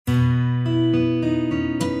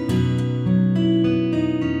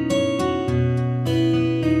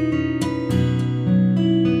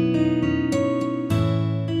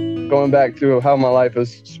going back to how my life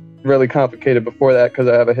was really complicated before that, because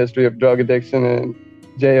I have a history of drug addiction and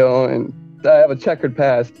jail, and I have a checkered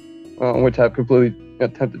past, which I've completely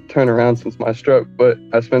attempted to turn around since my stroke. But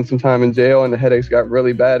I spent some time in jail, and the headaches got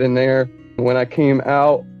really bad in there. When I came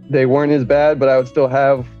out, they weren't as bad, but I would still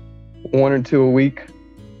have one or two a week.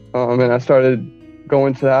 And I started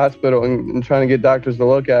going to the hospital and trying to get doctors to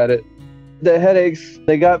look at it. The headaches,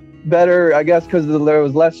 they got better, I guess, because there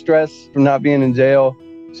was less stress from not being in jail.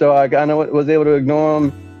 So I kind of was able to ignore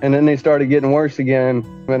them, and then they started getting worse again.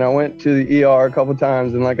 And I went to the ER a couple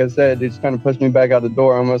times, and like I said, they just kind of pushed me back out the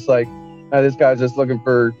door, almost like, this guy's just looking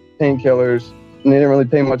for painkillers, and they didn't really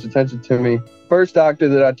pay much attention to me. First doctor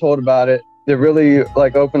that I told about it, they really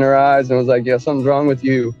opened her eyes and was like, yeah, something's wrong with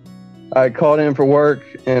you. I called in for work,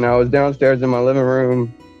 and I was downstairs in my living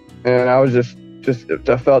room, and I was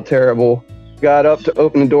I felt terrible. Got up to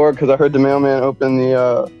open the door because I heard the mailman open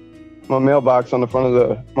my mailbox on the front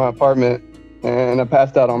of my apartment, and I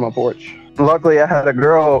passed out on my porch. Luckily, I had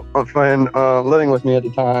a friend living with me at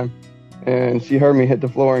the time, and she heard me hit the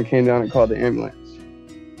floor and came down and called the ambulance.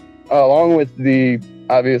 Along with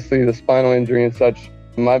obviously the spinal injury and such,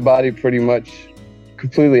 my body pretty much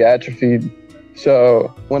completely atrophied.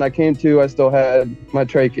 So when I came to, I still had my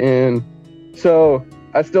trach in. So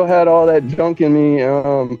I still had all that junk in me.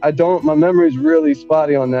 My memory's really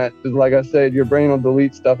spotty on that. Because like I said, your brain will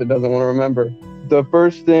delete stuff it doesn't want to remember. The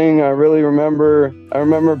first thing I really remember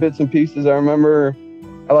bits and pieces. I remember,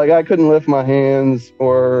 I couldn't lift my hands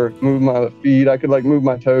or move my feet. I could move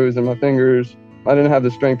my toes and my fingers. I didn't have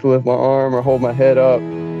the strength to lift my arm or hold my head up.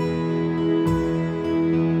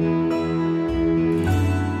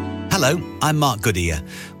 Hello, I'm Mark Goodyear.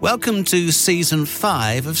 Welcome to Season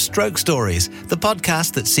 5 of Stroke Stories, the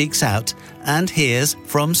podcast that seeks out and hears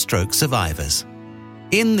from stroke survivors.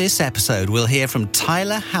 In this episode, we'll hear from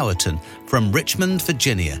Tyler Howerton from Richmond,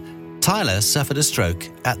 Virginia. Tyler suffered a stroke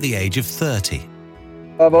at the age of 30.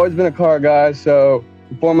 I've always been a car guy, so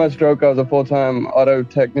before my stroke, I was a full-time auto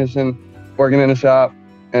technician working in a shop,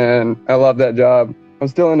 and I love that job. I'm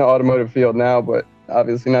still in the automotive field now, but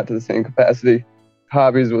obviously not to the same capacity.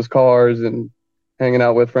 Hobbies was cars and hanging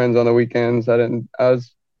out with friends on the weekends. I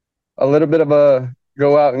was a little bit of a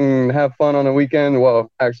go out and have fun on the weekend. Well,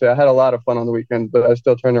 actually, I had a lot of fun on the weekends, but I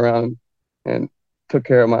still turned around and took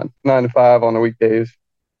care of my 9 to 5 on the weekdays.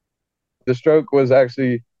 The stroke was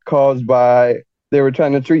actually caused by, they were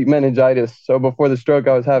trying to treat meningitis. So before the stroke,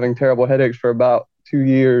 I was having terrible headaches for about 2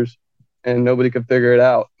 years, and nobody could figure it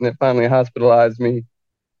out. And it finally hospitalized me,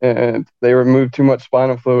 and they removed too much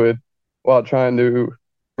spinal fluid while trying to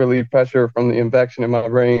relieve pressure from the infection in my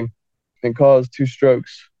brain, and caused 2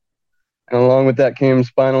 strokes. And along with that came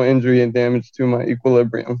spinal injury and damage to my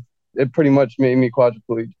equilibrium. It pretty much made me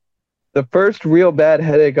quadriplegic. The first real bad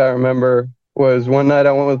headache I remember was one night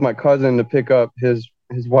I went with my cousin to pick up his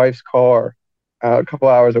wife's car a couple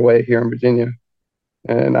hours away here in Virginia.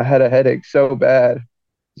 And I had a headache so bad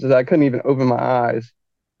that I couldn't even open my eyes.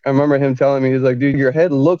 I remember him telling me, he's like, dude, your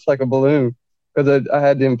head looks like a balloon. Because I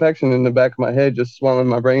had the infection in the back of my head, just swelling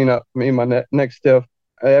my brain up, made my neck stiff.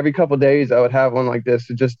 Every couple of days, I would have one like this,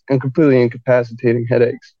 just completely incapacitating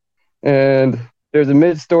headaches. And there's a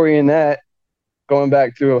mid-story in that, going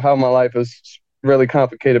back to how my life was really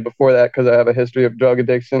complicated before that, because I have a history of drug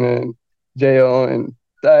addiction and jail, and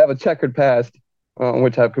I have a checkered past,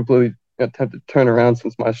 which I've completely attempted to turn around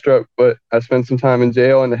since my stroke. But I spent some time in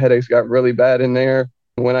jail, and the headaches got really bad in there.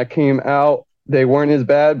 When I came out, they weren't as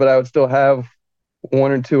bad, but I would still have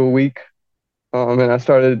one or two a week. And I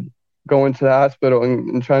started going to the hospital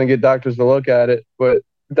and trying to get doctors to look at it. But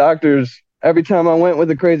doctors, every time I went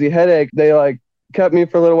with a crazy headache, they kept me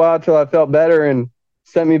for a little while till I felt better and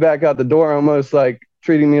sent me back out the door, almost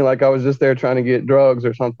treating me like I was just there trying to get drugs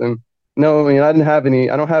or something. No, I mean, I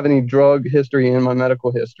don't have any drug history in my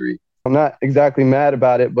medical history. I'm not exactly mad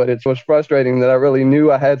about it, but it was frustrating that I really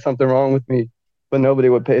knew I had something wrong with me, but nobody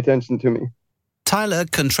would pay attention to me. Tyler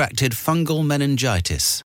contracted fungal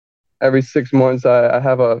meningitis. Every 6 months, I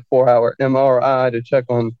have a 4-hour MRI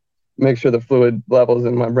to make sure the fluid levels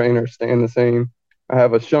in my brain are staying the same. I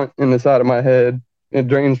have a shunt in the side of my head. It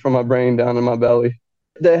drains from my brain down in my belly.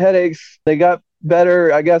 The headaches, they got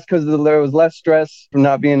better, I guess, because there was less stress from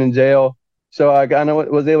not being in jail. So I kind of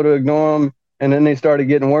was able to ignore them, and then they started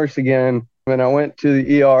getting worse again. And I went to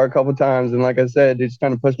the ER a couple times, and like I said, they just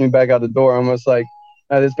kind of pushed me back out the door, almost like,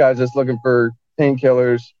 this guy's just looking for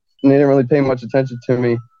painkillers, and they didn't really pay much attention to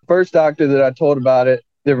me. First doctor that I told about it,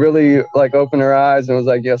 that really opened her eyes and was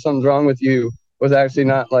like, yeah, something's wrong with you, was actually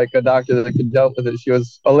not a doctor that could deal with it. She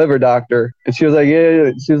was a liver doctor, and she was like,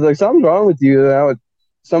 yeah, she was like, something's wrong with you.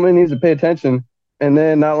 Somebody needs to pay attention. And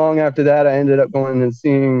then not long after that, I ended up going and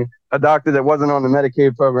seeing a doctor that wasn't on the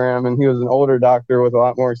Medicaid program, and he was an older doctor with a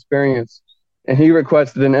lot more experience. And he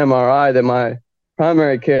requested an MRI that my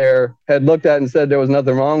primary care had looked at and said there was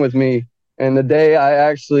nothing wrong with me. And the day I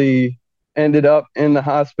actually ended up in the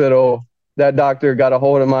hospital, that doctor got a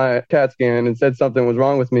hold of my CAT scan and said something was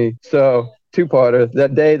wrong with me. So two-parter.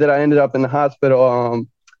 That day that I ended up in the hospital,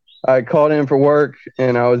 I called in for work,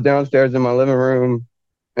 and I was downstairs in my living room,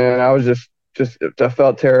 and I was I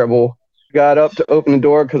felt terrible. Got up to open the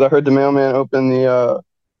door because I heard the mailman open the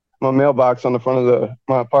my mailbox on the front of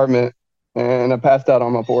my apartment, and I passed out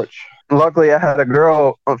on my porch. Luckily, I had a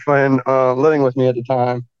girl, a friend, living with me at the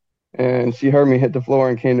time, and she heard me hit the floor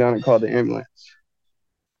and came down and called the ambulance.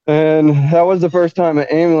 And that was the first time an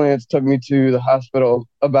ambulance took me to the hospital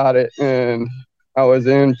about it. And I was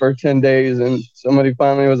in for 10 days, and somebody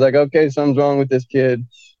finally was like, okay, something's wrong with this kid.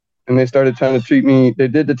 And they started trying to treat me. They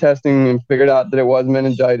did the testing and figured out that it was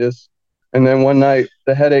meningitis. And then one night,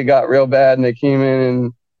 the headache got real bad, and they came in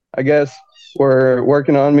and I guess were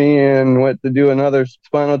working on me and went to do another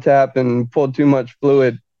spinal tap and pulled too much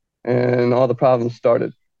fluid, and all the problems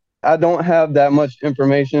started. I don't have that much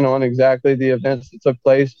information on exactly the events that took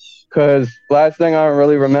place, because last thing I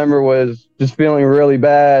really remember was just feeling really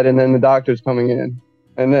bad, and then the doctors coming in.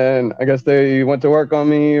 And then I guess they went to work on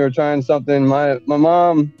me or trying something. My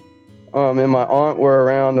mom and my aunt were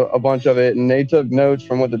around a bunch of it, and they took notes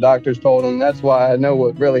from what the doctors told them. That's why I know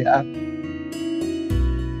what really happened.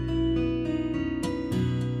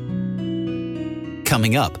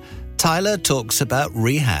 Coming up, Tyler talks about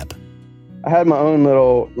rehab. I had my own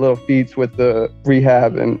little feats with the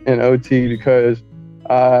rehab and OT, because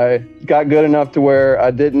I got good enough to where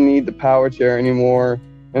I didn't need the power chair anymore.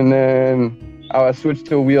 And then I switched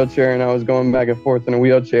to a wheelchair, and I was going back and forth in a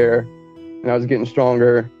wheelchair, and I was getting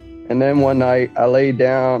stronger. And then one night I laid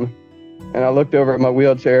down and I looked over at my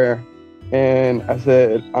wheelchair and I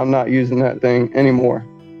said, I'm not using that thing anymore.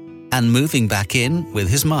 And moving back in with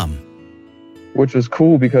his mum. Which was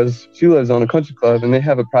cool because she lives on a country club and they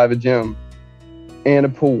have a private gym and a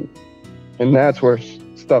pool. And that's where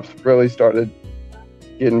stuff really started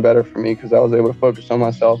getting better for me, because I was able to focus on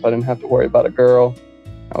myself. I didn't have to worry about a girl.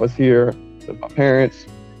 I was here with my parents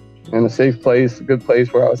in a safe place, a good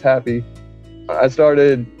place where I was happy. I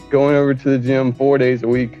started going over to the gym 4 days a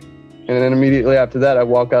week. And then immediately after that, I'd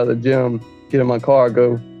walk out of the gym, get in my car,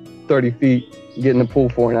 go 30 feet, get in the pool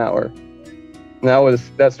for an hour. And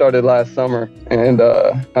that started last summer, and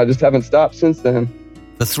I just haven't stopped since then.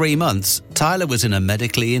 For 3 months, Tyler was in a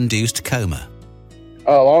medically induced coma.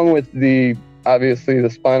 Along with obviously the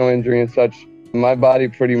spinal injury and such, my body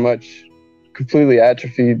pretty much completely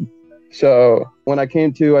atrophied. So when I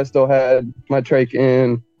came to, I still had my trach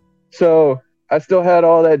in. So I still had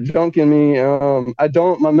all that junk in me.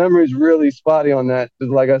 My memory's really spotty on that.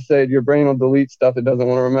 Because like I said, your brain will delete stuff it doesn't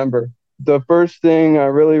want to remember. The first thing I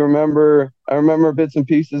really remember, I remember bits and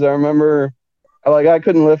pieces. I remember, I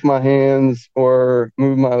couldn't lift my hands or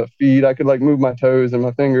move my feet. I could move my toes and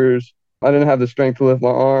my fingers. I didn't have the strength to lift my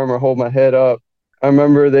arm or hold my head up. I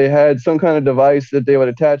remember they had some kind of device that they would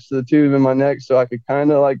attach to the tube in my neck so I could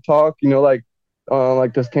kind of talk, like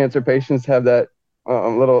those cancer patients have that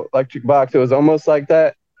little electric box. It was almost like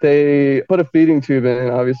that. They put a feeding tube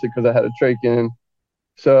in, obviously, because I had a trach in.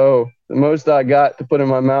 So the most I got to put in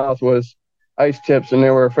my mouth was ice chips, and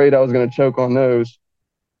they were afraid I was going to choke on those.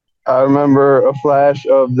 I remember a flash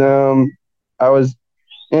of them. I was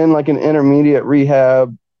in an intermediate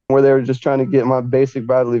rehab where they were just trying to get my basic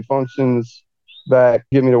bodily functions back,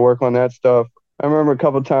 get me to work on that stuff. I remember a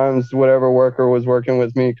couple times whatever worker was working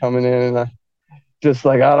with me coming in, and I just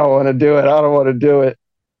I don't want to do it. I don't want to do it.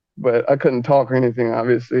 But I couldn't talk or anything,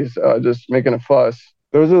 obviously, so I was just making a fuss.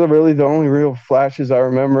 Those are really the only real flashes I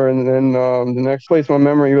remember. And then the next place my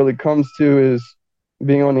memory really comes to is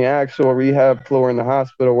being on the actual rehab floor in the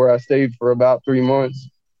hospital, where I stayed for about 3 months.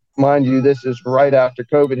 Mind you, this is right after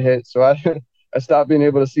COVID hit, so I stopped being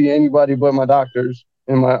able to see anybody but my doctors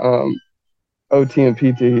and my OT and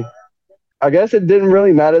PT. I guess it didn't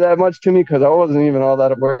really matter that much to me because I wasn't even all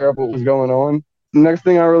that aware of what was going on. The next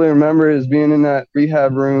thing I really remember is being in that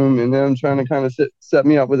rehab room and them trying to kind of set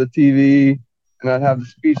me up with a TV, and I'd have the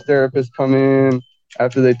speech therapist come in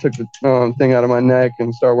after they took the thing out of my neck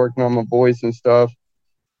and start working on my voice and stuff.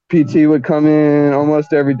 PT would come in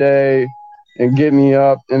almost every day and get me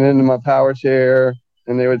up and into my power chair,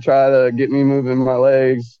 and they would try to get me moving my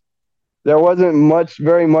legs. There wasn't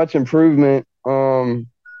very much improvement on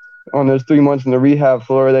those 3 months in the rehab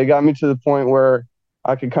floor. They got me to the point where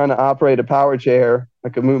I could kind of operate a power chair. I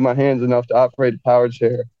could move my hands enough to operate a power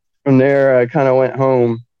chair. From there, I kind of went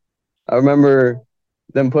home. I remember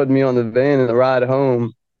them putting me on the van and the ride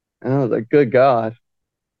home, and I was like, good God.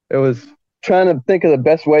 It was trying to think of the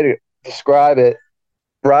best way to describe it.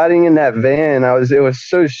 Riding in that van, it was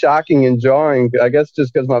so shocking and jarring. I guess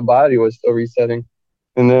just because my body was still resetting.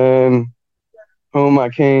 And then home I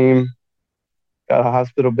came, got a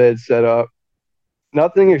hospital bed set up.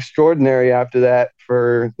 Nothing extraordinary after that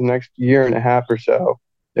for the next year and a half or so.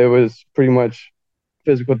 It was pretty much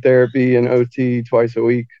physical therapy and OT twice a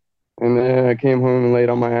week. And then I came home and laid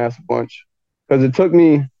on my ass a bunch because it took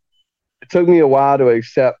me a while to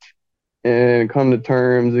accept and come to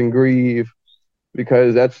terms and grieve,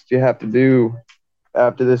 because that's what you have to do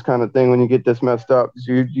after this kind of thing when you get this messed up.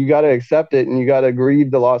 You got to accept it and you got to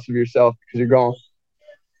grieve the loss of yourself because you're gone.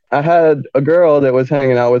 I had a girl that was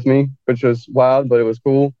hanging out with me, which was wild, but it was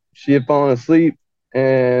cool. She had fallen asleep,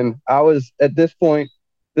 and I was at this point.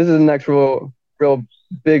 This is the next real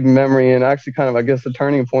big memory, and actually kind of, I guess, the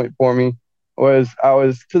turning point for me was I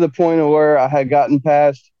was to the point of where I had gotten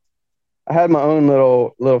past. I had my own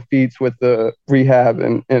little feats with the rehab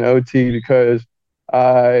and OT, because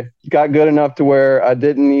I got good enough to where I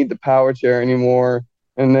didn't need the power chair anymore,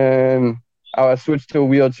 and then I switched to a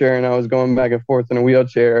wheelchair, and I was going back and forth in a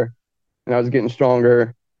wheelchair, and I was getting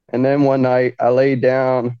stronger. And then one night I laid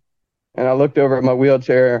down and I looked over at my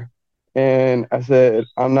wheelchair and I said,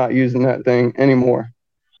 I'm not using that thing anymore.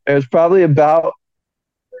 It was probably about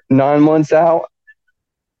 9 months out.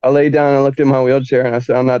 I laid down and I looked at my wheelchair and I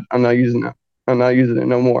said, I'm not using it. I'm not using it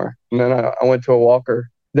no more. And then I went to a walker.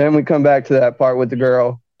 Then we come back to that part with the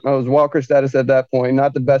girl. I was walker status at that point,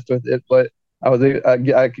 not the best with it, but I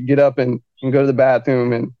could get up and go to the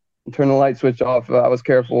bathroom and turn the light switch off if I was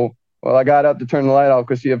careful. Well, I got up to turn the light off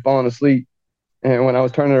because she had fallen asleep. And when I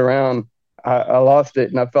was turning it around, I lost it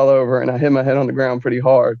and I fell over and I hit my head on the ground pretty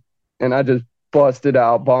hard. And I just busted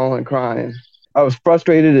out bawling, crying. I was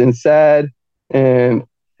frustrated and sad and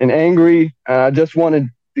angry. And I just wanted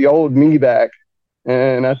the old me back.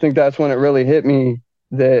 And I think that's when it really hit me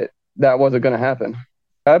that wasn't going to happen.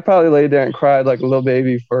 I probably laid there and cried like a little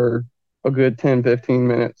baby for a good 10, 15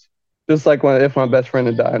 minutes, just like if my best friend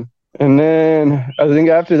had died. And then I think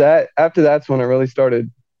after that's when it really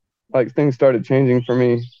started, like things started changing for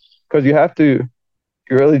me, because you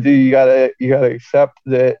really do. You gotta accept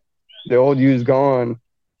that the old you is gone,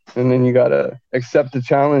 and then you gotta accept the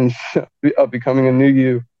challenge of becoming a new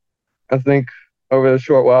you. I think over the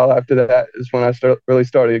short while after that is when I really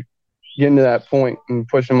started getting to that point and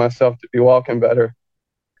pushing myself to be walking better.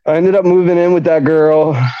 I ended up moving in with that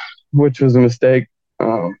girl, which was a mistake.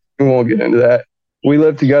 We won't get into that. We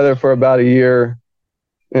lived together for about a year,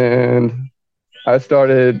 and I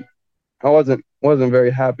wasn't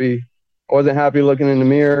very happy. I wasn't happy looking in the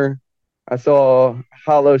mirror. I saw a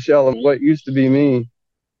hollow shell of what used to be me,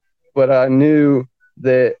 but I knew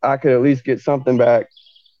that I could at least get something back.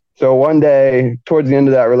 So one day, towards the end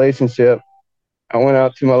of that relationship, I went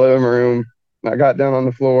out to my living room, and I got down on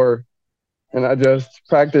the floor, and I just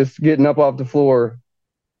practiced getting up off the floor,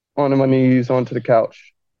 onto my knees, onto the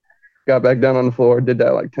couch. Got back down on the floor, did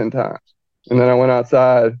that like 10 times. And then I went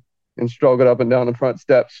outside and struggled up and down the front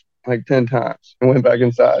steps like 10 times and went back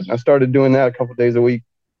inside. And I started doing that a couple days a week.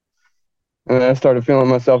 And then I started feeling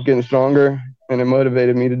myself getting stronger, and it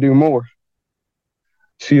motivated me to do more.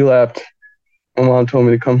 She left. My mom told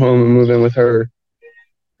me to come home and move in with her,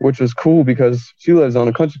 which was cool because she lives on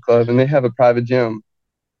a country club and they have a private gym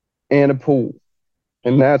and a pool.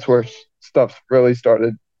 And that's where stuff really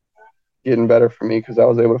started getting better for me, because I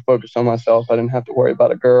was able to focus on myself. I didn't have to worry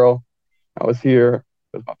about a girl. I was here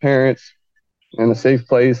with my parents in a safe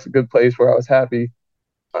place, a good place where I was happy.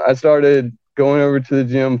 I started going over to the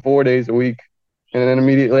gym 4 days a week. And then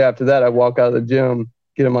immediately after that, I'd walk out of the gym,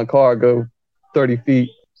 get in my car, go 30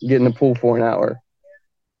 feet, get in the pool for an hour.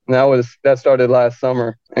 And that started last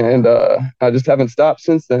summer. And I just haven't stopped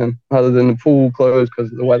since then, other than the pool closed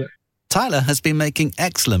because of the weather. Tyler has been making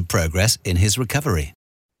excellent progress in his recovery.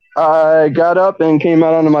 I got up and came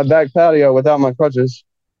out onto my back patio without my crutches.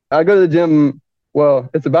 I go to the gym, well,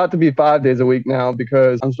 it's about to be 5 days a week now,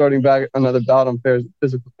 because I'm starting back another bout on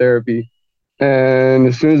physical therapy. And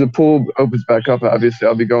as soon as the pool opens back up, obviously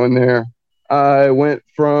I'll be going there. I went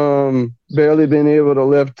from barely being able to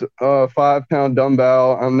lift a 5-pound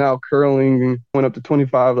dumbbell. I'm now curling, went up to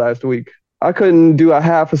 25 last week. I couldn't do a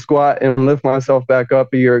half a squat and lift myself back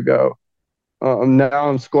up a year ago. Now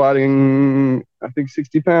I'm squatting, I think,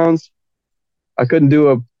 60 pounds. I couldn't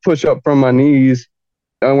do a push-up from my knees.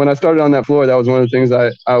 When I started on that floor, that was one of the things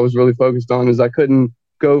I was really focused on, is I couldn't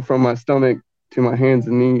go from my stomach to my hands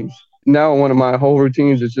and knees. Now one of my whole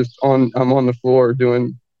routines is I'm on the floor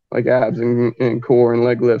doing like abs and core and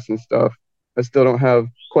leg lifts and stuff. I still don't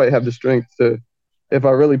quite have the strength to, if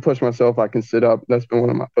I really push myself, I can sit up. That's been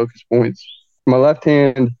one of my focus points. My left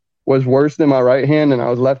hand was worse than my right hand and I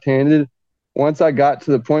was left-handed. Once I got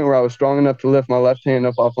to the point where I was strong enough to lift my left hand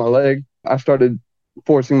up off my leg, I started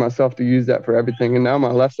forcing myself to use that for everything. And now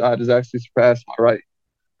my left side has actually surpassed my right.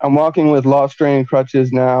 I'm walking with loft strain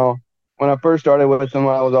crutches now. When I first started with them,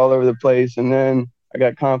 I was all over the place. And then I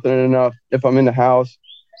got confident enough, if I'm in the house,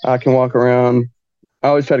 I can walk around. I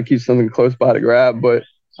always try to keep something close by to grab, but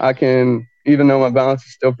I can, even though my balance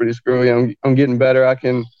is still pretty screwy, I'm getting better. I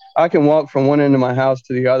can walk from one end of my house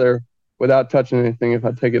to the other without touching anything if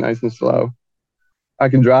I take it nice and slow. I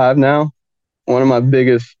can drive now. One of my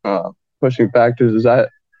biggest pushing factors is I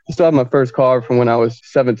still have my first car from when I was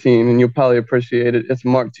 17, and you'll probably appreciate it. It's a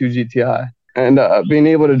Mark II GTI. And being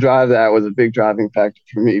able to drive that was a big driving factor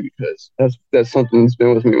for me because that's something that's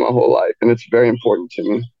been with me my whole life, and it's very important to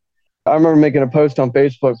me. I remember making a post on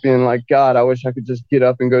Facebook being like, God, I wish I could just get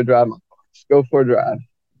up and go drive my car. Just go for a drive.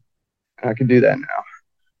 And I can do that now.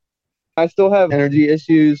 I still have energy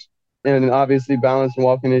issues and obviously balance and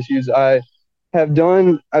walking issues. I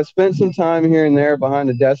spent some time here and there behind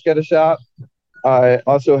the desk at a shop. I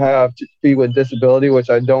also have feet with disability, which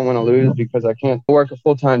I don't want to lose because I can't work a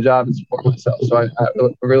full-time job and support myself. So I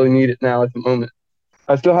really need it now at the moment.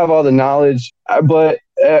 I still have all the knowledge, but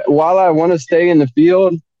while I want to stay in the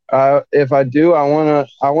field, if I do, I want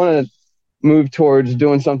to move towards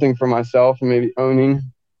doing something for myself and maybe owning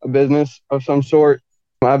a business of some sort.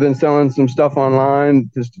 I've been selling some stuff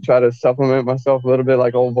online just to try to supplement myself a little bit,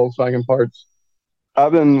 like old Volkswagen parts.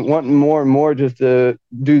 I've been wanting more and more just to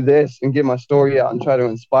do this and get my story out and try to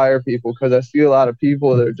inspire people because I see a lot of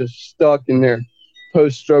people that are just stuck in their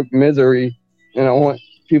post-stroke misery, and I want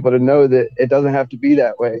people to know that it doesn't have to be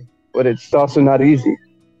that way, but it's also not easy.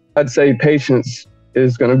 I'd say patience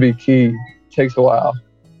is going to be key. It takes a while.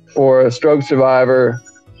 For a stroke survivor,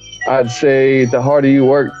 I'd say the harder you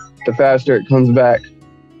work, the faster it comes back,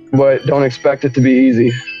 but don't expect it to be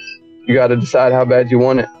easy. You got to decide how bad you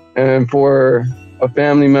want it. And for a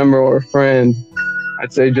family member or a friend,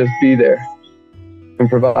 I'd say just be there and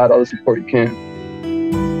provide all the support you can.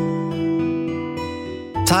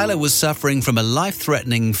 Tyler was suffering from a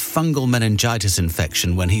life-threatening fungal meningitis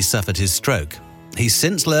infection when he suffered his stroke. He's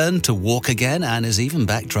since learned to walk again and is even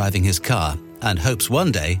back driving his car and hopes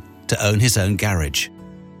one day to own his own garage.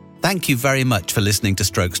 Thank you very much for listening to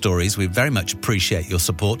Stroke Stories. We very much appreciate your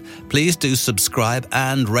support. Please do subscribe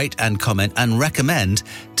and rate and comment and recommend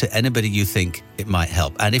to anybody you think it might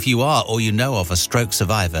help. And if you are or you know of a stroke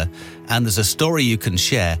survivor and there's a story you can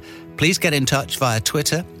share, please get in touch via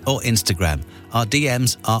Twitter or Instagram. Our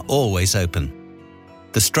DMs are always open.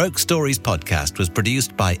 The Stroke Stories podcast was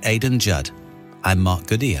produced by Aidan Judd. I'm Mark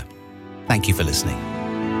Goodyear. Thank you for listening.